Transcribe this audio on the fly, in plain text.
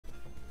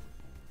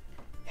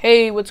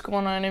Hey, what's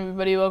going on,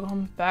 everybody?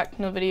 Welcome back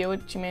to the video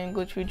with your man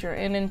Glitch Feature.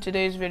 And in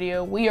today's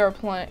video, we are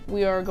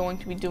going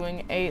to be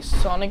doing a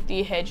Sonic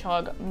the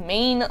Hedgehog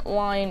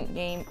mainline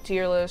game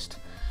tier list.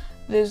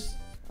 This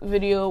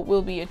video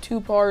will be a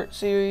two-part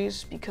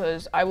series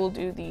because I will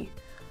do the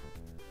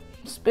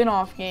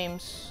spin-off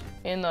games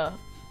in the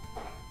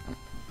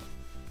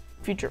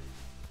future.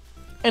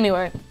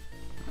 Anyway,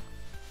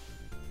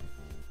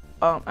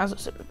 as I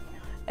said,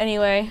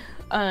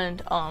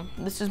 and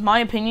this is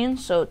my opinion,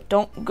 so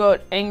don't go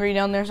angry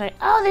down there saying,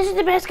 "Oh, this is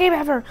the best game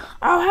ever.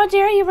 Oh, how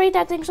dare you rate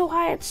that thing so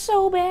high? It's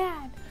so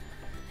bad."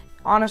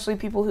 Honestly,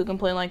 people who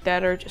complain like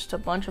that are just a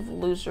bunch of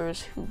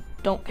losers who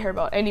don't care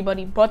about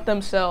anybody but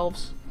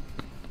themselves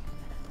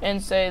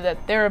and say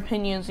that their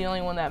opinion is the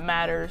only one that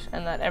matters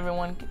and that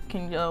everyone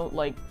can go,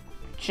 like,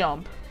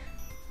 jump.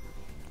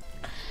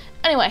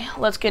 Anyway,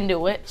 let's get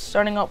into it.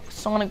 Starting off with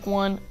Sonic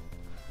 1.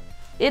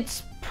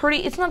 It's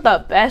not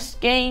the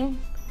best game,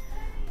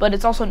 but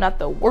it's also not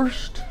the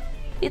worst.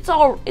 It's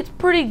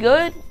pretty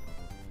good,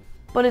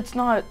 but it's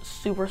not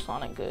super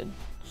Sonic good.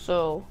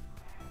 So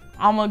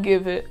I'm gonna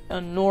give it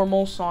a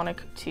normal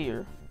Sonic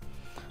tier.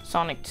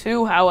 Sonic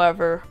 2,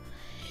 however,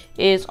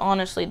 is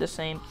honestly the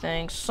same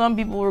thing. Some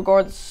people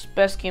regard this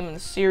best game in the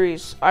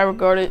series. I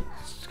regard it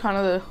as kind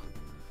of the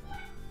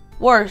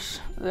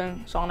worse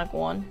than Sonic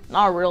 1.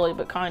 Not really,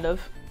 but kind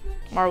of.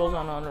 Marvel's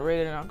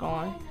underrated, not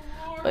gonna lie.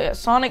 But yeah,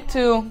 Sonic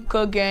 2,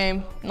 good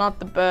game. Not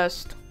the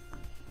best,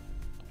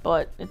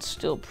 but it's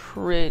still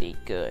pretty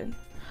good.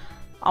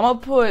 I'm gonna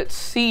put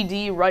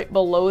CD right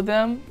below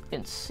them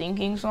in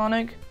Sinking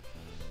Sonic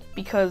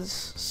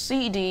because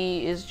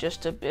CD is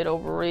just a bit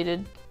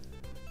overrated.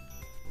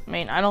 I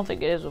mean, I don't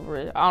think it is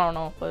overrated. I don't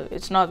know, but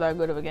it's not that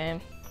good of a game,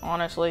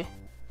 honestly.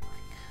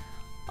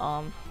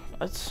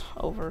 It's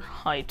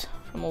overhyped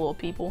from a little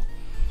people.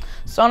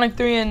 Sonic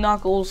 3 and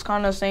Knuckles,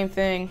 kind of the same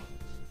thing.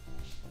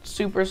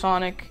 Super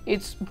Sonic,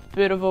 it's a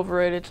bit of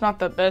overrated. It's not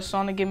the best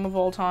Sonic game of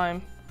all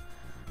time.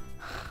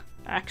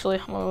 Actually,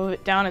 I'm gonna move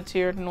it down a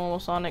tier to normal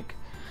Sonic.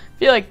 I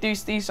feel like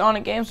these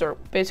Sonic games are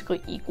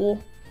basically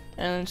equal,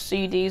 and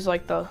CD's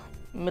like the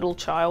middle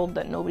child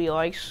that nobody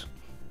likes.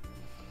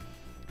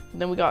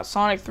 Then we got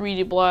Sonic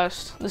 3D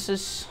Blast. This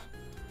is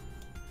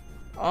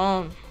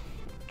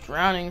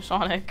Drowning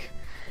Sonic.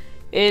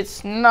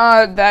 It's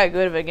not that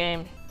good of a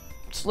game.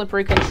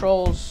 Slippery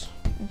controls,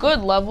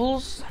 good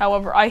levels.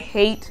 However, I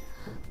hate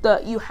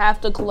that you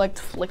have to collect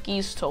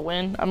flickies to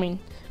win. I mean,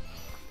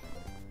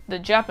 the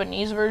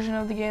Japanese version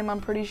of the game, I'm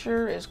pretty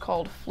sure, is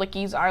called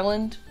Flicky's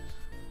Island.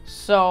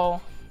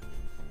 So,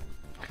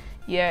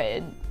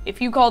 yeah, if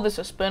you call this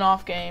a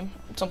spin-off game,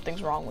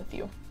 something's wrong with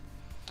you.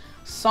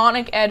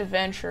 Sonic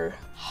Adventure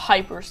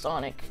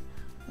Hypersonic.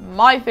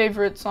 My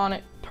favorite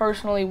Sonic,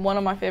 personally, one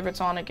of my favorite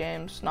Sonic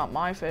games. Not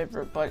my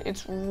favorite, but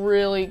it's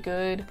really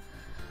good.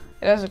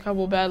 It has a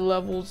couple bad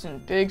levels,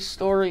 and Big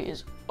Story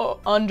is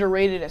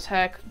underrated as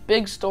heck.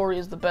 Big Story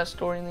is the best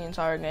story in the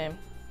entire game.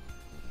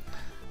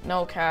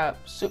 No cap.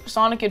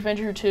 Sonic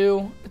Adventure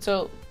 2, it's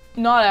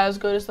not as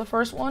good as the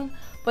first one,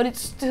 but it's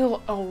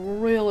still a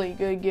really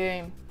good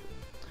game.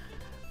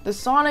 The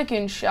Sonic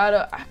and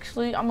Shadow,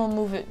 actually, I'm gonna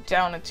move it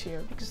down a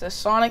tier because the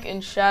Sonic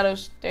and Shadow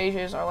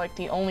stages are like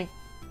the only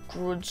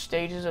good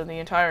stages of the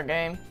entire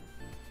game.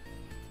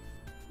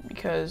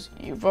 Because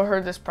you've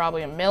heard this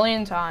probably a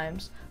million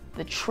times.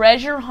 The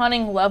treasure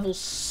hunting levels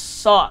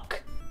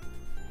suck.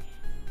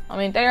 I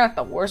mean, they're not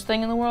the worst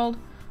thing in the world,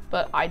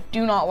 but I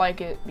do not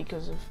like it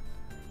because of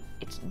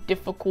it's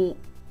difficult.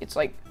 It's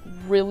like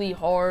really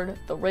hard.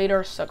 The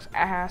radar sucks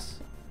ass.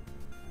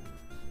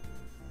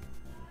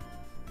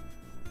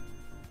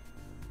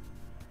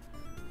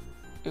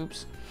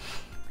 Oops.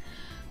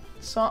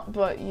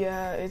 But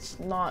yeah, it's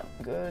not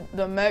good.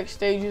 The mech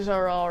stages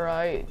are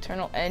alright.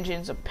 Eternal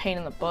Engine's a pain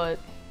in the butt.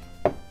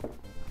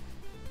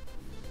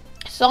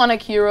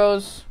 Sonic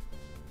Heroes,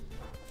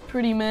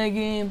 pretty meh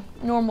game.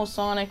 Normal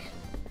Sonic.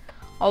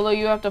 Although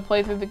you have to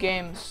play through the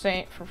game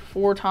for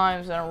 4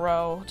 times in a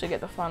row to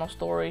get the final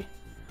story.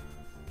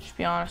 Just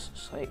be honest,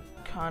 it's like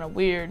kind of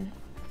weird.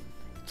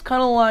 It's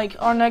kind of like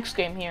our next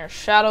game here,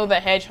 Shadow the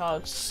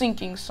Hedgehog,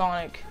 Sinking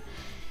Sonic.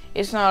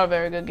 It's not a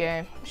very good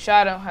game.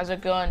 Shadow has a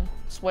gun,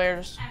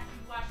 swears. After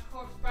you watch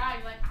Corpse Bride,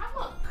 you're like, I'm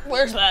a...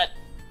 Where's that?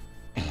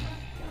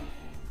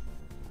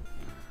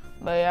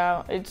 But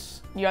yeah,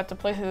 you have to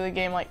play through the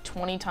game like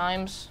 20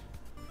 times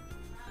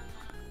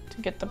to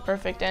get the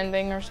perfect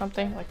ending or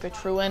something, like the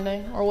true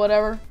ending or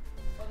whatever.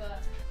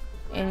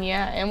 And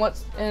yeah, and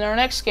what's in our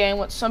next game,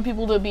 what some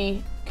people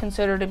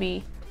consider to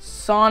be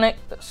Sonic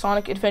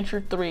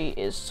Adventure 3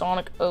 is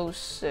Sonic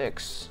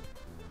 06.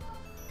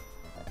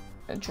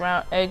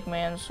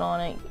 Eggman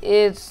Sonic.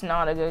 It's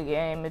not a good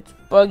game. It's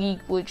buggy,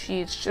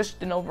 glitchy. It's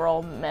just an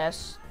overall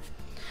mess.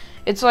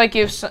 It's like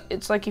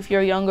if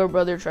your younger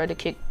brother tried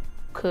to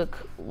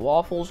cook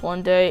waffles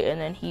one day and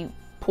then he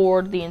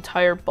poured the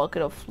entire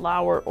bucket of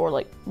flour or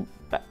like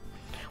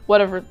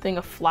whatever thing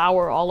of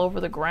flour all over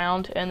the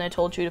ground and then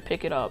told you to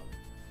pick it up.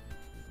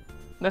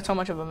 That's how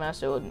much of a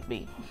mess it would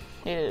be.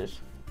 It is.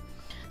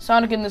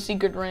 Sonic and the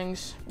Secret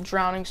Rings,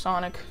 Drowning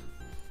Sonic.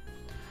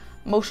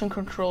 motion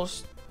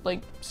controls,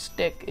 like,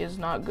 stick is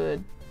not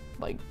good.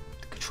 Like,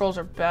 the controls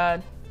are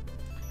bad.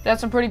 It has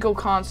some pretty cool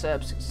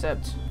concepts,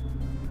 except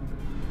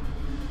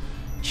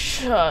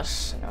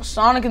just, you know,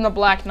 Sonic and the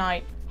Black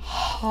Knight.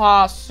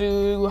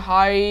 Hasu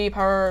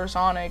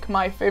Hypersonic,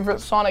 my favorite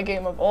Sonic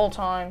game of all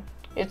time.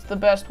 It's the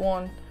best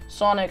one.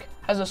 Sonic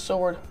has a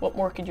sword. What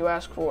more could you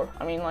ask for?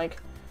 I mean, like,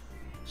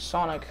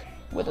 Sonic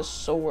with a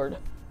sword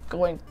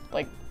going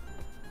like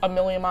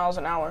 1,000,000 miles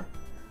an hour.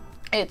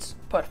 It's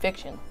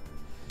perfection.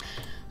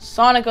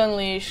 Sonic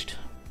Unleashed,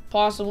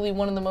 possibly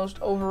one of the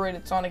most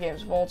overrated Sonic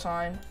games of all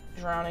time.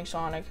 Drowning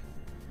Sonic.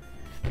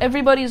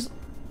 Everybody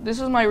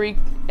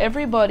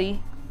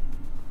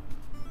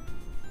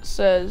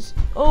says,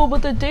 oh,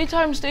 but the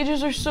daytime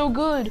stages are so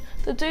good.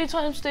 The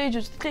daytime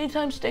stages,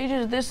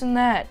 this and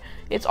that.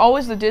 It's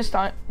always the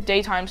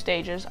daytime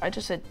stages. I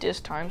just said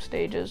distime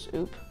stages.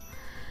 Oop.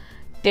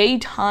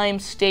 Daytime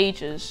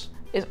stages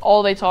is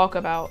all they talk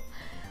about.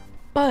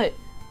 But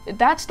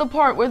that's the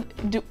part where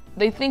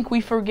they think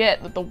we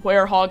forget that the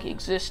hedghog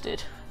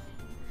existed.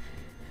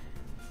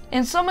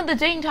 And some of the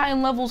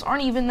daytime levels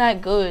aren't even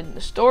that good.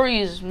 The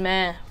story is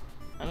meh.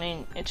 I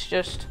mean, it's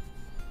just...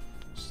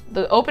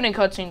 The opening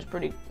cutscene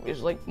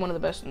is like one of the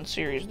best in the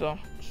series, though.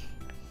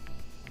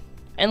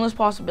 Endless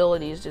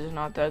Possibilities is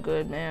not that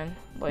good, man.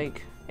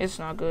 Like, it's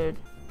not good.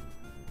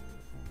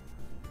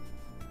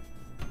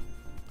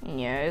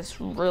 Yeah, it's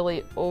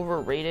really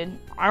overrated.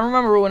 I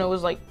remember when it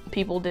was like,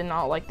 people did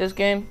not like this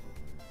game.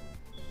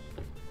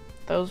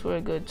 Those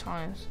were good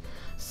times.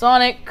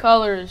 Sonic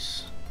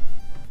Colors.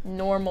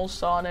 Normal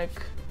Sonic.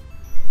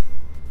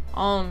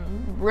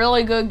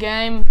 Really good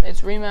game.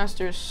 Its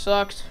remasters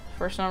sucked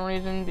for some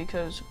reason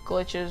because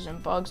glitches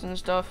and bugs and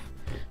stuff.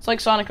 It's like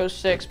Sonic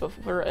 06, but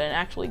for an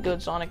actually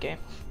good Sonic game.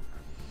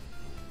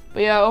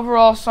 But yeah,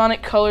 overall,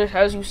 Sonic Colors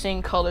has you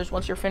seeing colors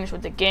once you're finished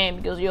with the game,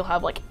 because you'll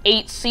have like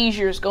 8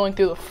 seizures going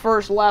through the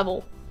first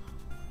level.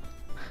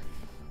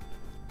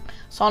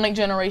 Sonic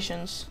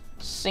Generations,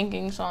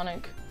 Sinking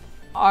Sonic.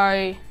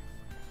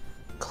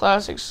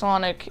 Classic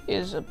Sonic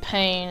is a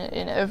pain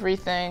in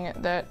everything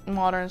that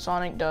modern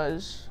Sonic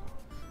does.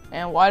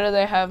 And why do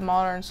they have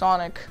modern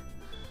Sonic?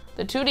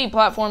 The 2D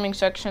platforming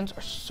sections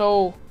are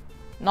so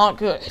not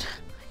good.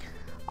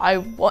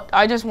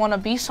 I just want to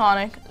be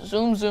Sonic,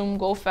 zoom zoom,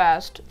 go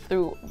fast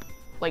through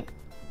like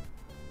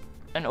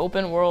an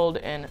open world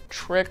and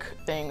trick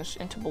things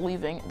into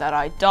believing that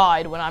I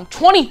died when I'm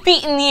 20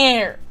 feet in the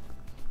air.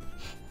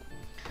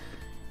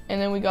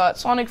 And then we got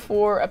Sonic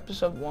 4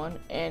 Episode 1,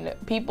 and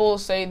people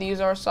say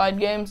these are side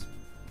games,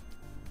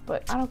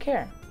 but I don't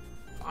care.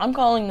 I'm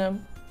calling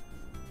them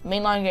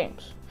mainline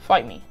games.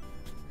 Fight me.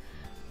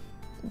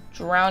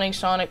 Drowning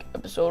Sonic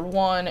Episode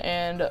 1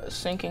 and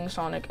Sinking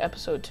Sonic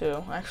Episode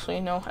 2. Actually,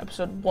 no,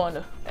 Episode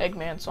 1,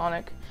 Eggman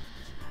Sonic.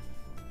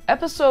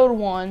 Episode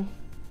 1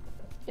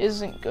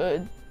 isn't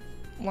good.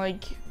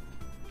 Like,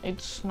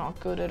 it's not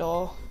good at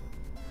all.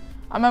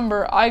 I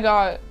remember I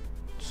got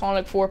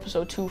Sonic 4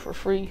 Episode 2 for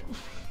free.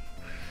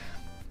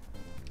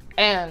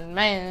 And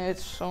man,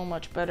 it's so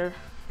much better.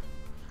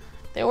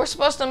 They were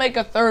supposed to make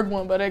a third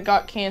one, but it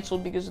got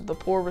canceled because of the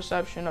poor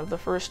reception of the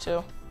first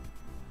two.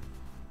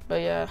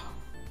 But yeah.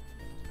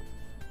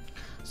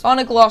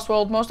 Sonic Lost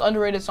World, most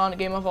underrated Sonic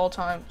game of all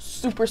time.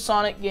 Super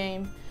Sonic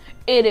game.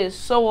 It is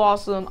so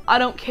awesome. I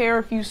don't care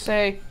if you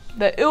say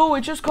that, oh,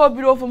 it just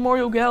copied off of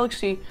Mario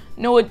Galaxy.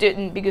 No, it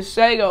didn't, because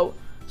Sega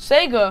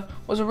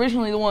was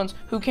originally the ones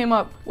who came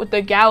up with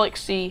the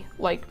Galaxy,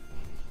 like,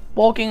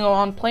 walking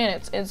on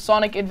planets in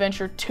Sonic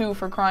Adventure 2,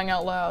 for crying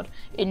out loud.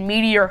 In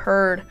Meteor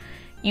Herd,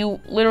 you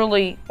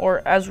literally,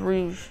 or as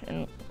Rouge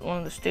in one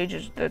of the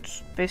stages,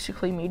 that's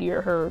basically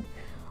Meteor Herd.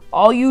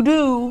 All you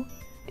do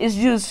is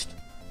just,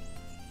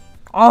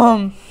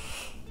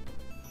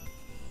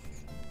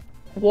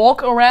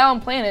 walk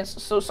around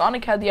planets. So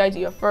Sonic had the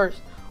idea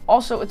first.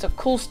 Also, it's a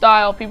cool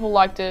style. People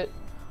liked it.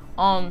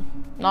 Not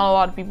a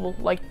lot of people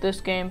liked this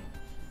game.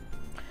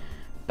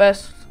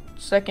 Best,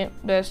 second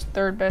best,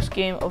 third best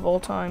game of all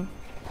time.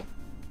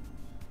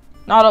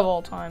 Not of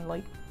all time,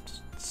 like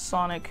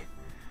Sonic.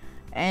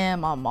 And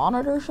my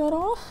monitor shut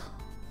off.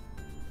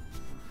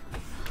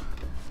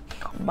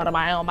 Then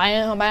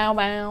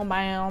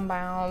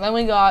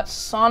we got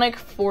Sonic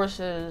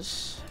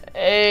Forces,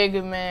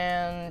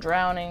 Eggman,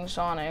 Drowning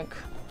Sonic.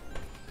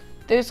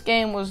 This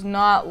game was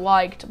not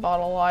liked by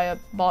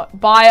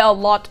a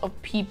lot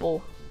of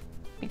people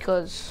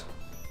because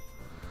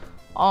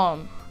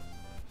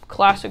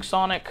classic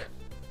Sonic,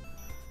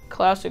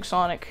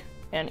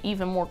 and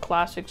even more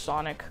classic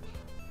Sonic.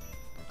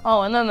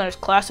 Oh, and then there's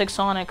classic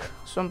Sonic,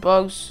 some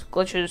bugs,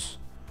 glitches.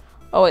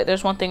 Oh wait,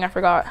 there's one thing I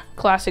forgot.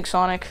 Classic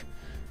Sonic.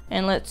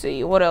 And let's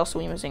see, what else are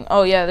we missing?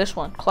 Oh yeah, this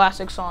one,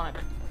 classic Sonic.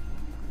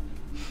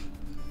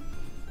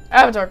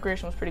 Avatar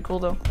creation was pretty cool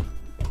though.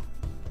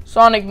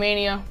 Sonic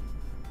Mania.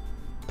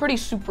 Pretty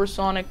super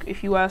Sonic,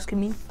 if you ask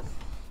me.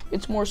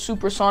 It's more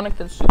super Sonic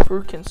than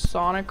super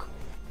Sonic.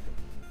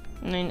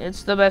 I mean,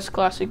 it's the best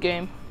classic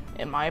game,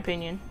 in my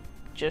opinion.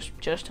 Just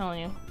telling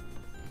you.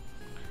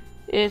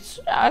 It's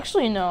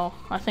actually, no,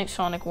 I think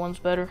Sonic 1's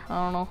better.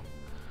 I don't know.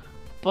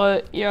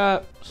 But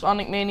yeah,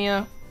 Sonic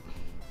Mania,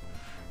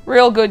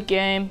 real good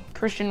game.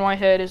 Christian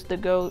Whitehead is the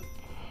GOAT.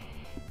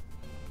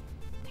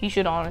 He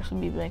should honestly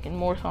be making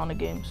more Sonic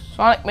games.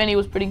 Sonic Mania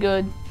was pretty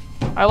good.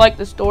 I like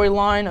the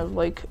storyline of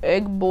like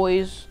Egg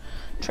Boys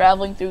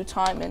traveling through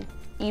time and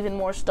even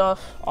more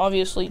stuff.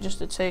 Obviously, just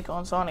a take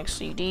on Sonic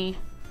CD.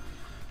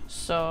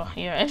 So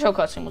yeah, intro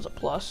cutscene was a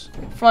plus.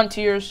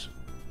 Frontiers,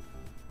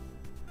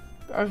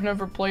 I've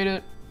never played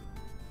it,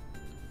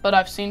 but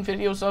I've seen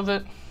videos of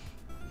it,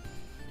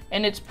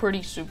 and it's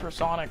pretty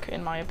supersonic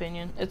in my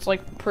opinion. It's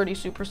like pretty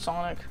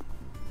supersonic.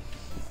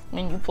 I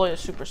mean, you play a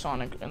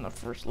supersonic in the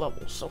first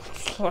level, so.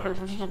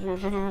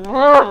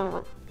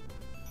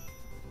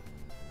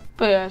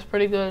 But yeah, it's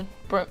pretty good.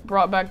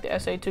 Brought back the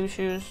SA2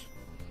 shoes.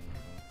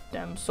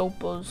 Them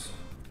sopas.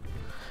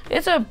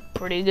 It's a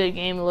pretty good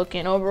game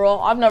looking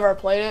overall. I've never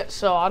played it,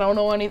 so I don't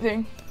know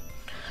anything.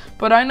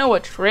 But I know a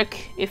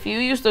trick. If you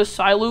use the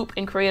side loop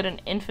and create an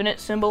infinite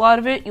symbol out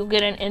of it, you'll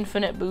get an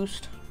infinite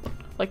boost.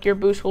 Like your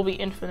boost will be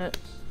infinite.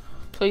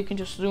 So you can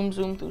just zoom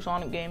through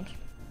Sonic games.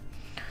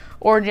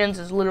 Origins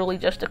is literally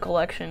just a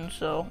collection,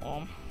 so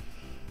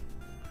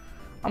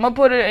I'm gonna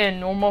put it in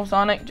normal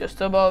Sonic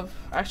just above.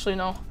 Actually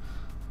no.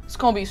 It's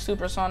gonna be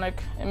Super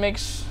Sonic. It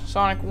makes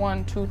Sonic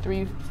 1, 2,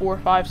 3, 4,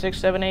 5, 6,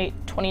 7, 8,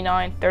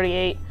 29,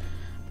 38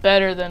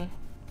 better than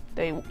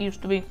they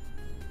used to be.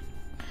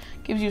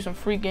 Gives you some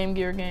free Game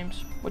Gear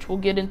games, which we'll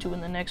get into in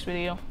the next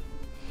video.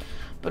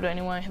 But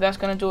anyway, that's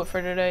gonna do it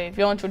for today. If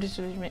y'all enjoyed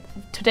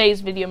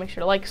today's video, make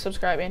sure to like,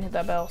 subscribe, and hit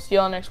that bell. See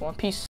y'all in the next one. Peace.